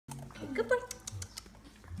Good boy.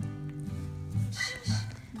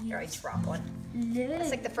 Here, I drop one. It's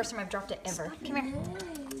like the first time I've dropped it ever. Come here.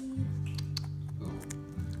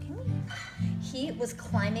 He was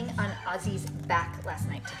climbing on Ozzy's back last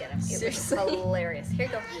night to get him. It was hilarious. Here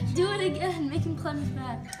you go. Do it again. Make him climb his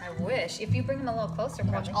back. I wish. If you bring him a little closer,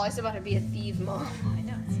 probably. Ollie's about to be a thief, Mom. I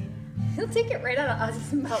know. He'll take it right out of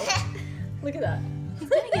Ozzy's mouth. Look at that. He's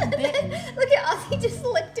gonna get bitten. Look at Ozzy just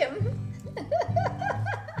licked him.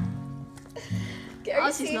 Are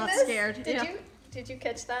you seeing not this? scared. Did you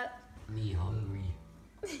catch that? Me hungry.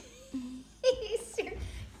 Can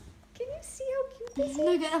you see how cute this is?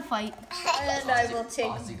 They're gonna fight. And I will take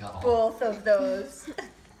Ozzy got all. both of those.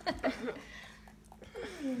 There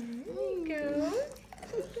you go.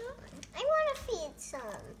 I want to feed some,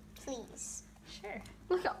 please. Sure.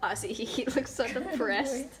 Look at Ozzy. He looks so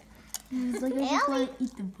depressed. He's like, I just want to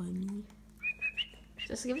eat the bunny.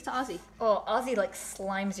 Just give it to Ozzy. Oh, Ozzy like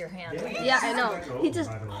slimes your hand. Yeah, I know. He just.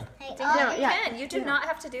 Hey, No, Ollie, you can. You do not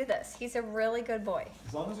have to do this. He's a really good boy.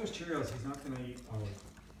 As long as there's Cheerios, he's not gonna eat Ollie.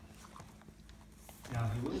 Yeah,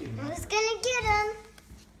 he will eat him. who's gonna get him?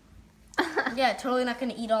 Yeah, totally not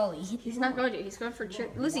gonna eat Ollie. He's not going to. He's going for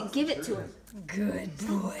Lucy, give it to him. Good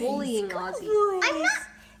boy. Bullying Ozzy. I'm not.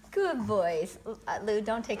 Good boys. Lou,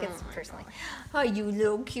 don't take it personally. Oh, you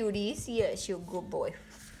little cuties. Yes, you're a good boy.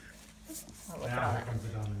 Oh, look at all Now here that. comes the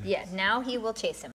dominant. Yeah, now he will chase him.